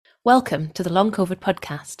Welcome to the Long COVID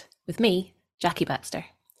podcast with me, Jackie Baxter.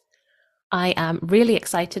 I am really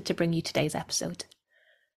excited to bring you today's episode.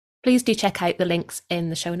 Please do check out the links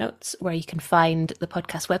in the show notes where you can find the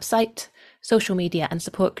podcast website, social media and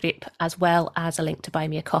support group, as well as a link to buy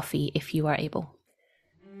me a coffee if you are able.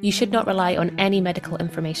 You should not rely on any medical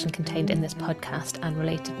information contained in this podcast and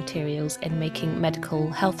related materials in making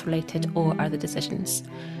medical, health-related or other decisions.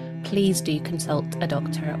 Please do consult a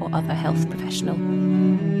doctor or other health professional.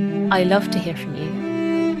 I love to hear from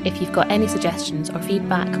you. If you've got any suggestions or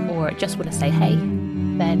feedback or just want to say hey,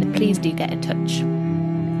 then please do get in touch.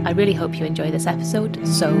 I really hope you enjoy this episode,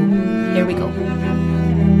 so here we go.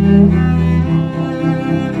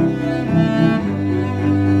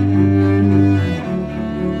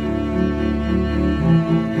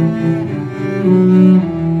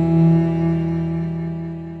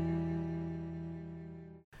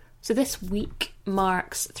 So this week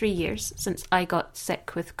marks 3 years since I got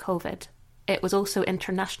sick with COVID. It was also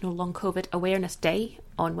International Long COVID Awareness Day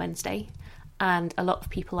on Wednesday, and a lot of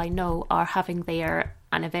people I know are having their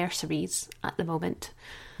anniversaries at the moment.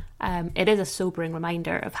 It is a sobering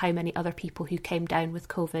reminder of how many other people who came down with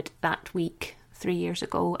COVID that week 3 years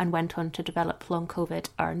ago and went on to develop long COVID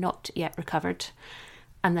are not yet recovered.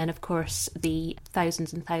 And then, of course, the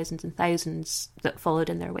thousands and thousands and thousands that followed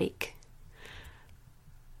in their wake.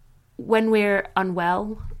 When we're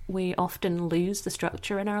unwell, we often lose the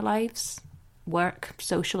structure in our lives. Work,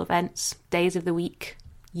 social events, days of the week,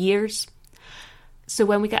 years. So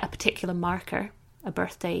when we get a particular marker, a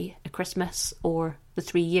birthday, a Christmas, or the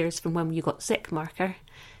 3 years from when you got sick marker,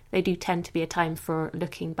 they do tend to be a time for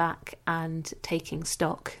looking back and taking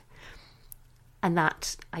stock. And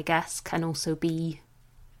that, I guess, can also be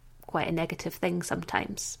quite a negative thing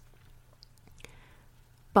sometimes.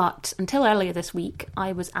 But until earlier this week,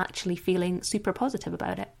 I was actually feeling super positive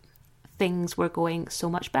about it. Things were going so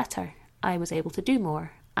much better. I was able to do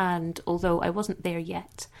more. And although I wasn't there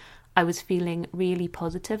yet, I was feeling really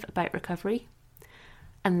positive about recovery.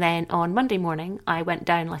 And then on Monday morning, I went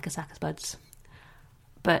down like a sack of spuds.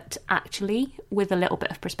 But actually, with a little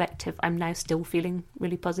bit of perspective, I'm now still feeling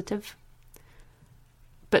really positive.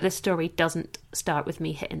 But this story doesn't start with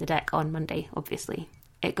me hitting the deck on Monday, obviously.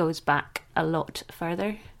 It goes back a lot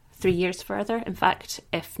further, 3 years further, in fact,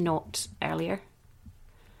 if not earlier.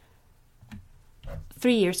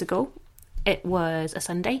 3 years ago, it was a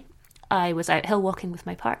Sunday. I was out hill walking with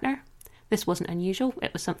my partner. This wasn't unusual.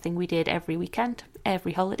 It was something we did every weekend,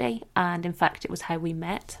 every holiday, and in fact, it was how we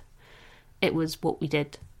met. It was what we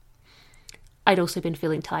did. I'd also been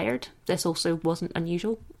feeling tired. This also wasn't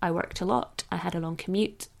unusual. I worked a lot, I had a long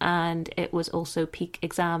commute, and it was also peak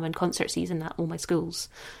exam and concert season at all my schools,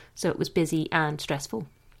 so it was busy and stressful.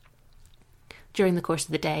 During the course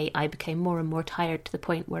of the day, I became more and more tired to the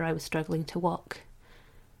point where I was struggling to walk.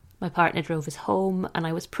 My partner drove us home, and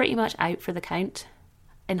I was pretty much out for the count.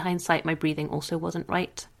 In hindsight, my breathing also wasn't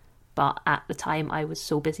right, but at the time I was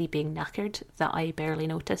so busy being knackered that I barely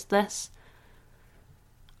noticed this.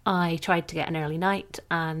 I tried to get an early night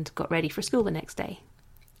and got ready for school the next day.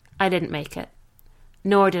 I didn't make it,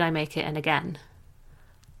 nor did I make it in again.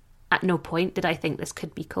 At no point did I think this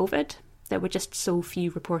could be COVID. There were just so few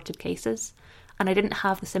reported cases, and I didn't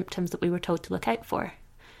have the symptoms that we were told to look out for.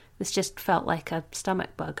 This just felt like a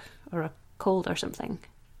stomach bug or a cold or something.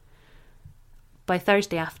 By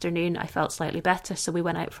Thursday afternoon, I felt slightly better, so we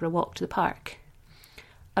went out for a walk to the park.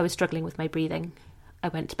 I was struggling with my breathing. I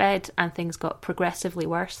went to bed and things got progressively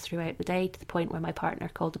worse throughout the day to the point where my partner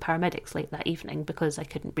called the paramedics late that evening because I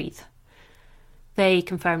couldn't breathe. They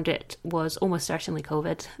confirmed it was almost certainly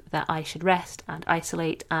COVID, that I should rest and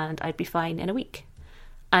isolate and I'd be fine in a week.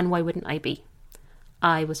 And why wouldn't I be?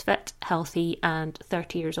 I was fit, healthy and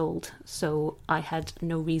 30 years old, so I had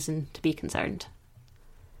no reason to be concerned.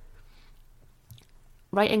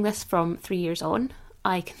 Writing this from 3 years on,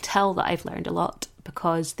 I can tell that I've learned a lot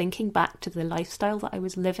because thinking back to the lifestyle that I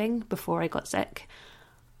was living before I got sick,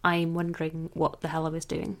 I'm wondering what the hell I was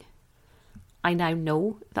doing. I now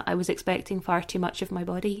know that I was expecting far too much of my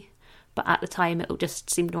body, but at the time it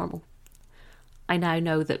just seemed normal. I now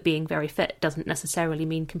know that being very fit doesn't necessarily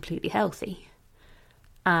mean completely healthy,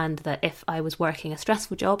 and that if I was working a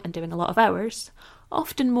stressful job and doing a lot of hours,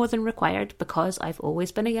 often more than required because I've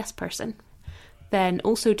always been a yes person, then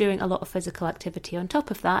also doing a lot of physical activity on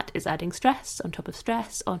top of that is adding stress on top of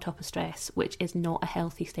stress on top of stress, which is not a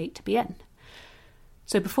healthy state to be in.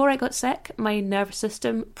 So before I got sick, my nervous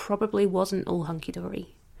system probably wasn't all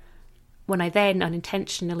hunky-dory. When I then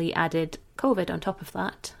unintentionally added COVID on top of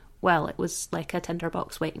that, well, it was like a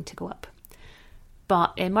tinderbox waiting to go up.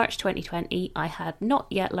 But in March 2020, I had not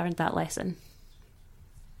yet learned that lesson.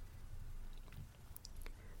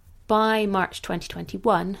 By March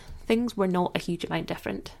 2021, things were not a huge amount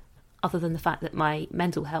different, other than the fact that my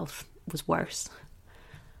mental health was worse.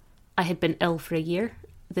 I had been ill for a year.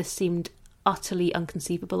 This seemed utterly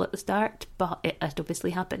inconceivable at the start, but it had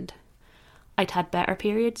obviously happened. I'd had better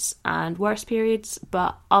periods and worse periods,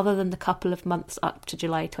 but other than the couple of months up to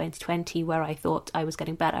July 2020 where I thought I was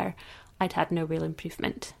getting better, I'd had no real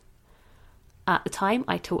improvement. At the time,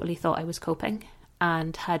 I totally thought I was coping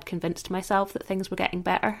and had convinced myself that things were getting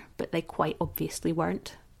better, but they quite obviously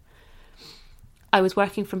weren't. I was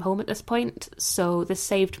working from home at this point, so this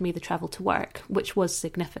saved me the travel to work, which was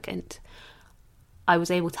significant. I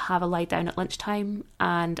was able to have a lie down at lunchtime,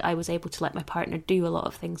 and I was able to let my partner do a lot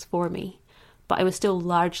of things for me, but I was still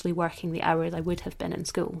largely working the hours I would have been in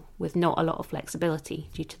school, with not a lot of flexibility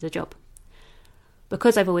due to the job.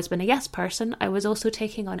 Because I've always been a yes person, I was also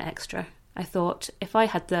taking on extra. I thought if I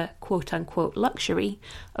had the quote-unquote luxury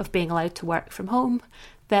of being allowed to work from home,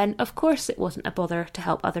 then of course it wasn't a bother to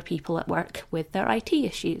help other people at work with their IT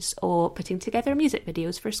issues or putting together music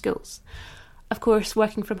videos for schools. Of course,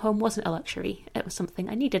 working from home wasn't a luxury. It was something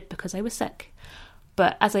I needed because I was sick.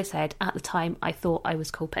 But as I said, at the time, I thought I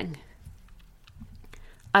was coping.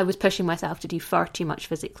 I was pushing myself to do far too much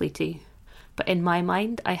physically too. But in my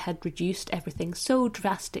mind, I had reduced everything so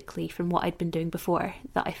drastically from what I'd been doing before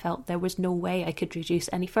that I felt there was no way I could reduce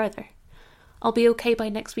any further. I'll be okay by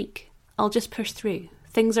next week. I'll just push through.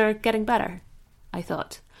 Things are getting better, I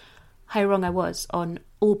thought. How wrong I was on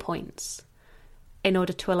all points. In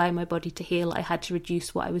order to allow my body to heal, I had to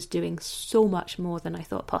reduce what I was doing so much more than I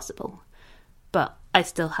thought possible. But I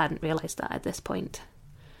still hadn't realised that at this point.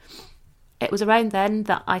 It was around then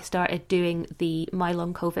that I started doing the My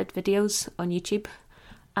Long COVID videos on YouTube,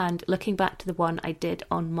 and looking back to the one I did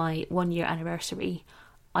on my 1 year anniversary,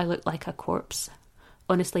 I looked like a corpse.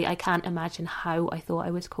 Honestly, I can't imagine how I thought I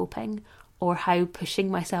was coping, or how pushing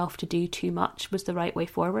myself to do too much was the right way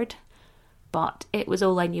forward. But it was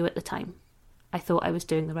all I knew at the time. I thought I was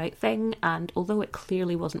doing the right thing, and although it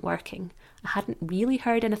clearly wasn't working, I hadn't really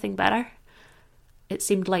heard anything better. It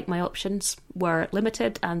seemed like my options were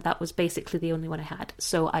limited, and that was basically the only one I had,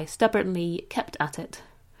 so I stubbornly kept at it.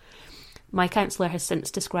 My counsellor has since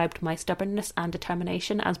described my stubbornness and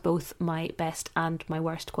determination as both my best and my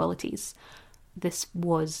worst qualities. This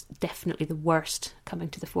was definitely the worst coming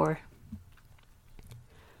to the fore.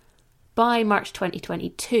 By March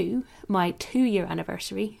 2022, my 2 year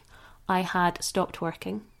anniversary, I had stopped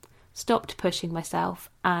working, stopped pushing myself,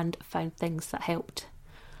 and found things that helped.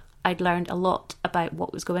 I'd learned a lot about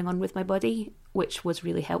what was going on with my body, which was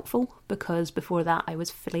really helpful because before that I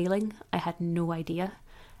was flailing. I had no idea.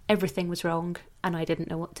 Everything was wrong and I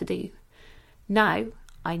didn't know what to do. Now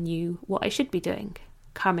I knew what I should be doing,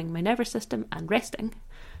 calming my nervous system and resting,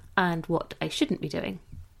 and what I shouldn't be doing,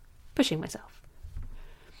 pushing myself.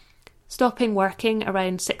 Stopping working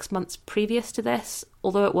around 6 months previous to this,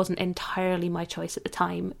 although it wasn't entirely my choice at the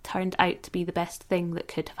time, turned out to be the best thing that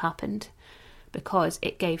could have happened, because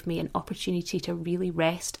it gave me an opportunity to really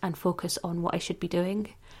rest and focus on what I should be doing,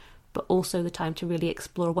 but also the time to really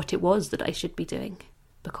explore what it was that I should be doing,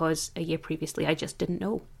 because a year previously I just didn't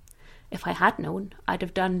know. If I had known, I'd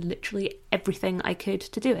have done literally everything I could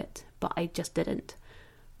to do it, but I just didn't,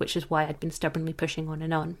 which is why I'd been stubbornly pushing on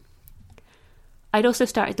and on. I'd also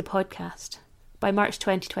started the podcast. By March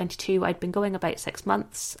 2022, I'd been going about 6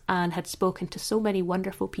 months and had spoken to so many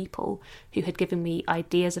wonderful people who had given me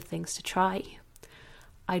ideas of things to try.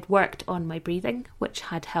 I'd worked on my breathing, which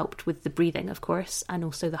had helped with the breathing, of course, and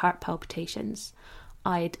also the heart palpitations.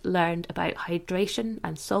 I'd learned about hydration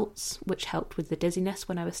and salts, which helped with the dizziness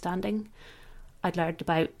when I was standing. I'd learned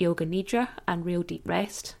about yoga nidra and real deep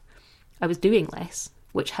rest. I was doing less,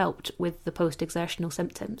 which helped with the post-exertional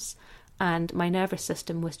symptoms, and my nervous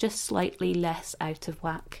system was just slightly less out of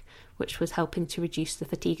whack, which was helping to reduce the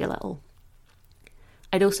fatigue a little.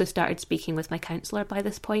 I'd also started speaking with my counsellor by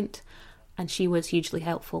this point, and she was hugely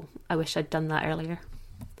helpful. I wish I'd done that earlier.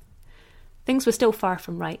 Things were still far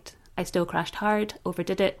from right. I still crashed hard,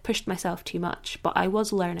 overdid it, pushed myself too much, but I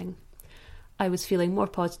was learning. I was feeling more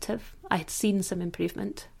positive. I had seen some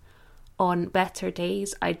improvement. On better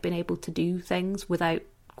days, I'd been able to do things without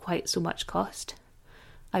quite so much cost.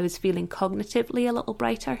 I was feeling cognitively a little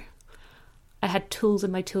brighter. I had tools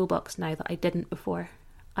in my toolbox now that I didn't before.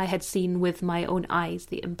 I had seen with my own eyes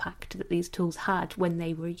the impact that these tools had when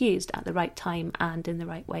they were used at the right time and in the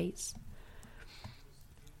right ways.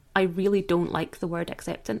 I really don't like the word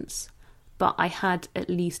acceptance, but I had at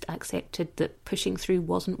least accepted that pushing through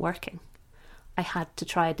wasn't working. I had to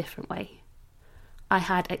try a different way. I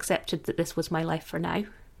had accepted that this was my life for now,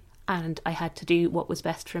 and I had to do what was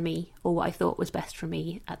best for me, or what I thought was best for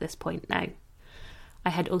me at this point now. I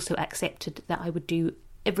had also accepted that I would do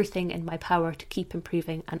everything in my power to keep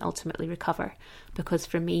improving and ultimately recover, because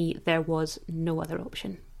for me there was no other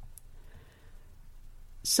option.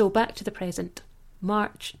 So back to the present,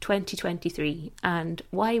 March 2023, and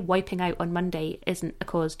why wiping out on Monday isn't a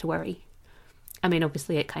cause to worry. I mean,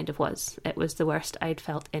 obviously it kind of was. It was the worst I'd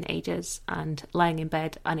felt in ages, and lying in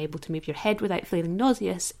bed unable to move your head without feeling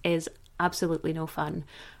nauseous is absolutely no fun.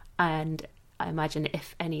 And I imagine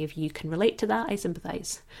if any of you can relate to that, I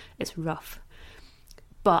sympathise. It's rough.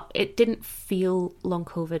 But it didn't feel long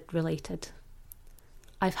COVID related.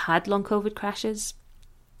 I've had long COVID crashes,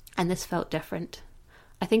 and this felt different.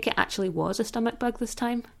 I think it actually was a stomach bug this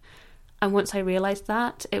time. And once I realised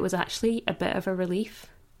that, it was actually a bit of a relief.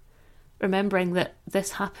 Remembering that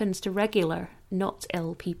this happens to regular, not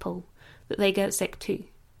ill people, that they get sick too.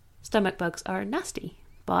 Stomach bugs are nasty,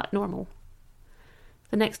 but normal.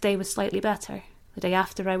 The next day was slightly better. The day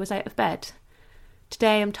after I was out of bed.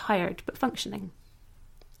 Today I'm tired, but functioning.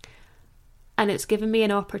 And it's given me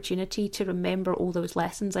an opportunity to remember all those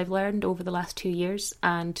lessons I've learned over the last 2 years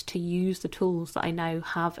and to use the tools that I now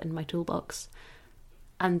have in my toolbox.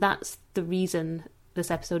 And that's the reason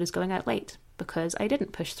this episode is going out late, because I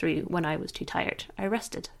didn't push through when I was too tired. I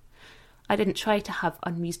rested. I didn't try to have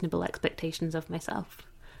unreasonable expectations of myself.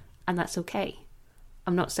 And that's okay.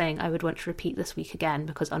 I'm not saying I would want to repeat this week again,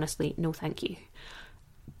 because honestly, no thank you.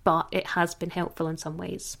 But it has been helpful in some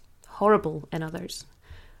ways, horrible in others.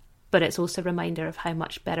 But it's also a reminder of how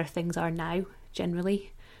much better things are now,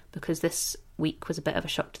 generally, because this week was a bit of a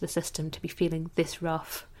shock to the system to be feeling this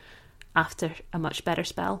rough after a much better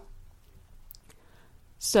spell.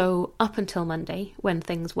 So up until Monday, when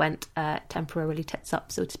things went temporarily tits up,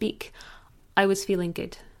 so to speak, I was feeling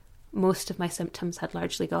good. Most of my symptoms had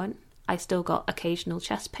largely gone. I still got occasional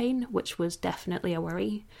chest pain, which was definitely a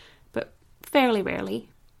worry, but fairly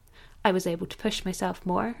rarely. I was able to push myself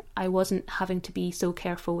more. I wasn't having to be so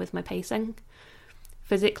careful with my pacing.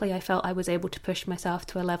 Physically, I felt I was able to push myself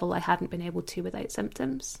to a level I hadn't been able to without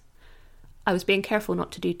symptoms. I was being careful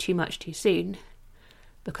not to do too much too soon,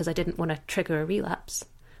 because I didn't want to trigger a relapse,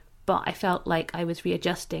 but I felt like I was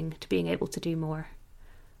readjusting to being able to do more.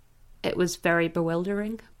 It was very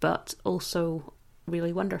bewildering, but also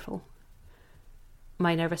really wonderful.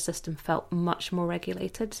 My nervous system felt much more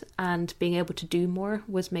regulated, and being able to do more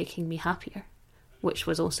was making me happier, which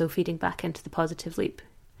was also feeding back into the positive loop.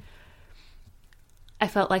 I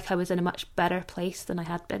felt like I was in a much better place than I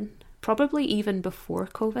had been, probably even before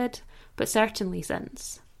COVID, but certainly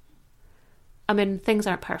since. I mean, things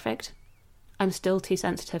aren't perfect. I'm still too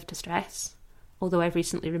sensitive to stress, although I've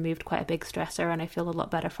recently removed quite a big stressor and I feel a lot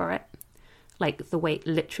better for it, like the weight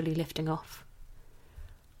literally lifting off.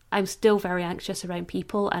 I'm still very anxious around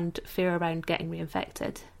people and fear around getting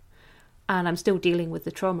reinfected. And I'm still dealing with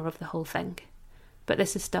the trauma of the whole thing. But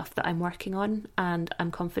this is stuff that I'm working on, and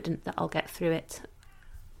I'm confident that I'll get through it.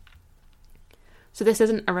 So this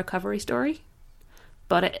isn't a recovery story,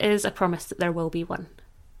 but it is a promise that there will be one.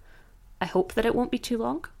 I hope that it won't be too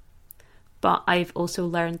long, but I've also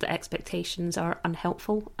learned that expectations are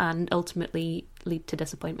unhelpful and ultimately lead to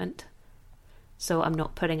disappointment. So I'm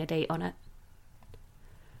not putting a date on it.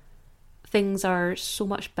 Things are so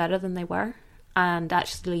much better than they were, and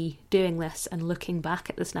actually doing this and looking back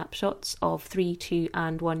at the snapshots of 3, 2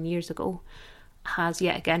 and 1 years ago has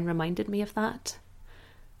yet again reminded me of that.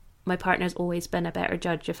 My partner's always been a better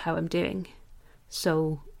judge of how I'm doing,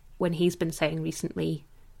 so when he's been saying recently,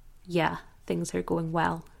 yeah, things are going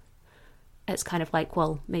well, it's kind of like,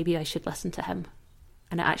 well, maybe I should listen to him.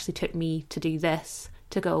 And it actually took me to do this,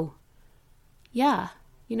 to go, yeah,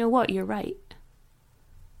 you know what, you're right.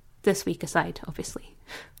 This week aside, obviously.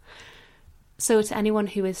 So to anyone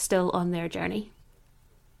who is still on their journey,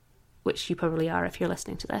 which you probably are if you're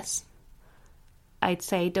listening to this, I'd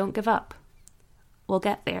say don't give up. We'll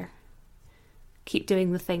get there. Keep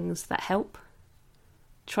doing the things that help.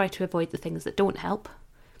 Try to avoid the things that don't help.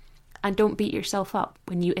 And don't beat yourself up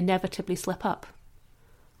when you inevitably slip up.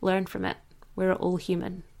 Learn from it. We're all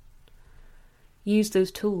human. Use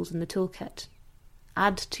those tools in the toolkit.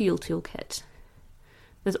 Add to your toolkit.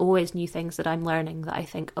 There's always new things that I'm learning that I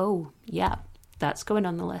think, oh, yeah, that's going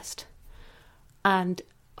on the list. And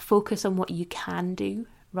focus on what you can do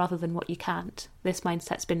rather than what you can't. This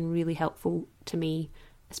mindset's been really helpful to me,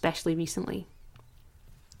 especially recently.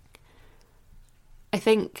 I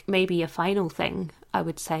think maybe a final thing I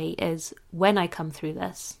would say is when I come through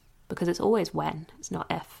this, because it's always when, it's not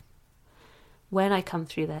if. When I come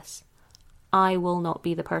through this, I will not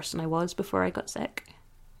be the person I was before I got sick.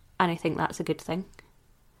 And I think that's a good thing.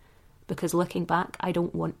 Because looking back, I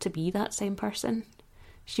don't want to be that same person.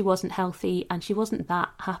 She wasn't healthy and she wasn't that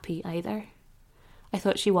happy either. I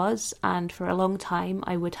thought she was, and for a long time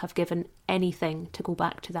I would have given anything to go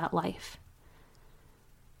back to that life.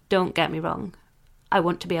 Don't get me wrong, I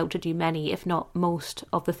want to be able to do many, if not most,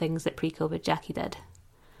 of the things that pre-COVID Jackie did.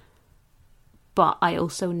 But I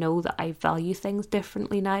also know that I value things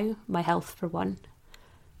differently now, my health for one,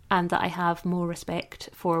 and that I have more respect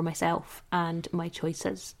for myself and my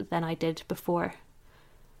choices than I did before.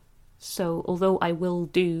 So although I will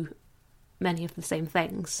do many of the same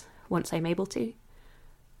things once I'm able to,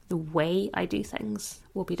 the way I do things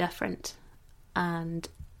will be different, and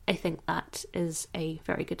I think that is a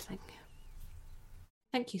very good thing.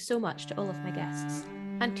 Thank you so much to all of my guests,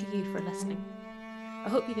 and to you for listening. I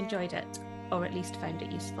hope you've enjoyed it, or at least found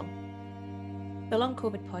it useful. The Long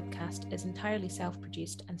COVID podcast is entirely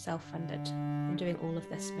self-produced and self-funded. I'm doing all of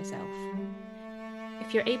this myself.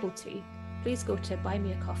 If you're able to, please go to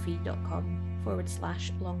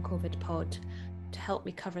buymeacoffee.com/longcovidpod to help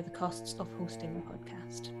me cover the costs of hosting the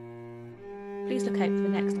podcast. Please look out for the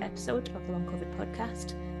next episode of the Long COVID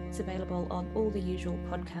podcast. It's available on all the usual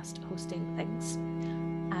podcast hosting things.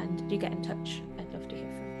 And do get in touch